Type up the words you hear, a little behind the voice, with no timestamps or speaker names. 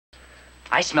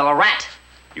I smell a rat.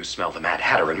 You smell the Mad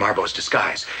Hatter in Marbo's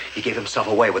disguise. He gave himself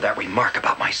away with that remark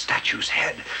about my statue's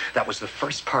head. That was the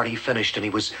first part he finished, and he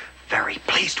was very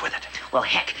pleased with it. Well,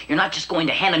 heck, you're not just going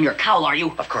to hand him your cowl, are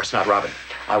you? Of course not, Robin.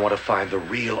 I want to find the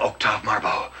real Octave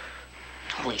Marbo.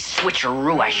 Holy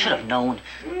switcheroo, I should have known.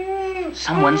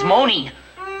 Someone's moaning.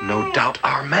 No doubt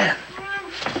our man.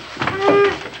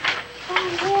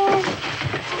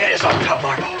 It is Octave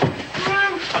Marbo.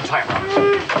 Untie him,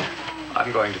 Robin.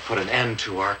 I'm going to put an end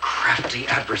to our crafty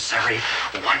adversary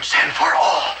once and for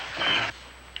all.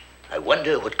 I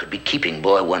wonder what could be keeping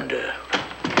Boy Wonder.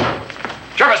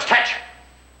 Jervis Tetch,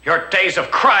 your days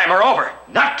of crime are over.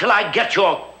 Not till I get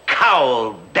your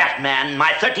cowl, Batman,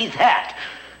 my 13th hat.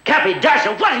 Cappy,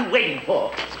 Dasher, what are you waiting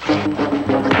for?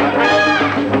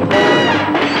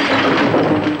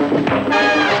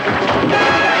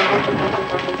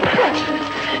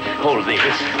 Hold these.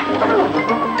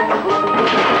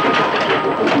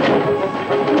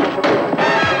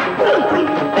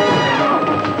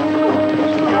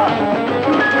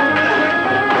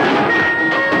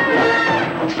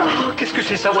 Qu'est-ce que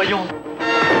c'est ça, voyons?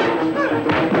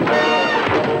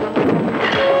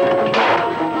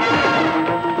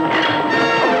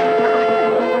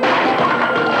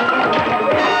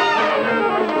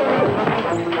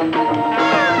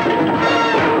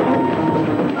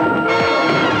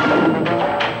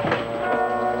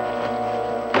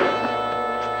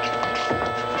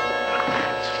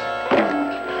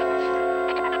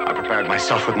 I prepared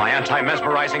myself with my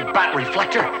anti-mesmerizing bat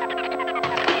reflector.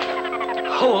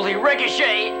 Holy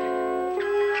ricochet!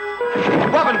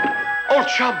 Robin, old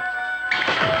chum.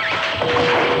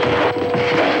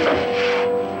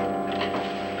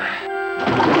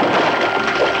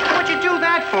 What'd you do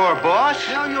that for, boss?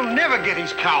 Now you'll never get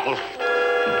his cowl.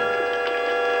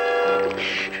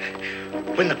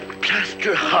 When the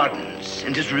plaster hardens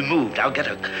and is removed, I'll get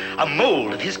a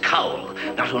mold of his cowl.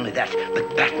 Not only that,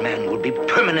 but Batman will be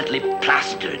permanently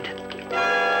plastered.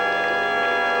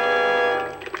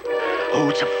 Oh,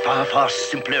 it's a far, far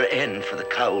simpler end for the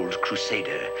cowled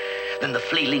crusader than the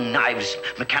flailing knives,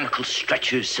 mechanical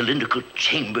stretchers, cylindrical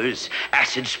chambers,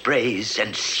 acid sprays,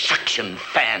 and suction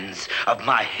fans of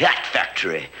my hat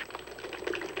factory.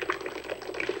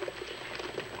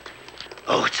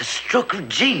 Oh, it's a stroke of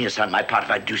genius on my part,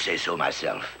 if I do say so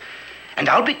myself. And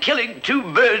I'll be killing two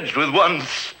birds with one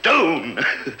stone.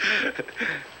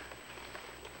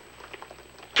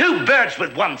 Two birds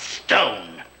with one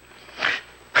stone.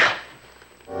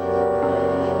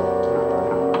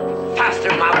 Faster,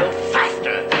 Marbo,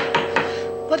 faster!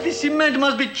 But the cement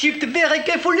must be chipped very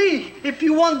carefully if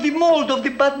you want the mold of the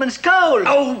Batman's cowl.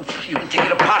 Oh, you can take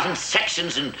it apart in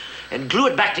sections and glue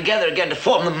it back together again to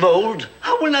form the mold.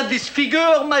 How will not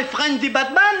disfigure my friend the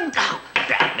Batman? Oh,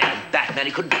 Batman,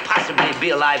 he couldn't possibly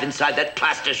be alive inside that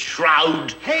plaster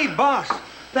shroud. Hey, boss,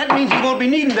 that means you won't be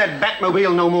needing that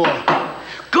Batmobile no more.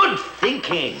 Good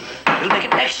thinking. It'll make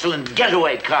an excellent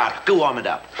getaway car. Go warm it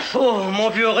up. Oh, mon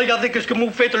vieux, regardez que ce que vous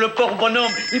faites, le pauvre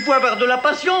bonhomme. Il faut avoir de la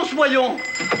patience, voyons.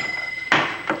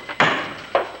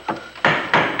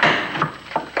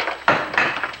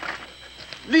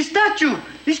 The statue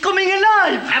is coming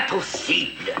alive.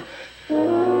 Impossible.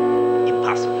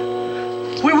 Impossible.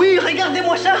 Oui, oui,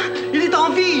 regardez-moi ça. Il est en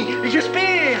vie,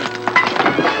 j'espère.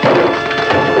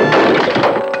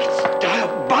 It's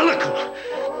diabolical.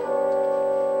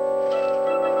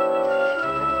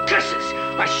 Curses!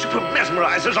 My super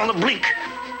mesmerizer's on the blink.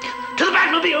 To the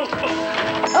Batmobile!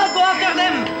 I'll go after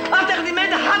them. After the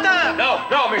Mad Hatter. No,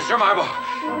 Mr. Marbo.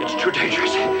 It's too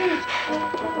dangerous.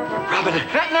 Robin.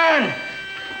 Batman.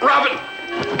 Robin!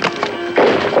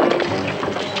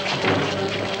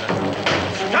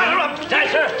 Start her up,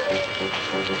 Dasher!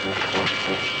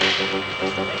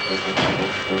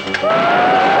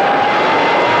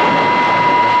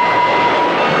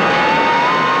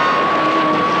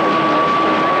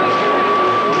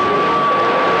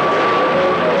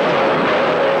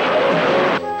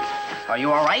 Are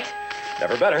you all right?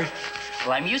 Never better.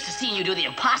 Well, I'm used to seeing you do the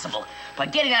impossible,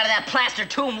 but getting out of that plaster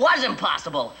tomb was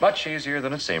impossible. Much easier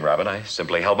than it seemed, Robin. I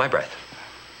simply held my breath.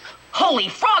 Holy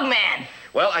frogman!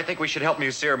 Well, I think we should help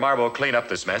Monsieur Marbo clean up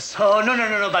this mess. Oh, no,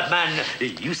 Batman.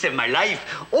 You saved my life.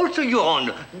 Also your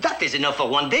own. That is enough for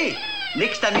one day.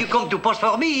 Next time you come to pose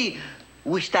for me,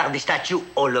 we start the statue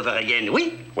all over again,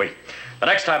 oui? Wait. The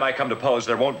next time I come to pose,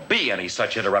 there won't be any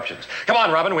such interruptions. Come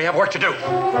on, Robin, we have work to do.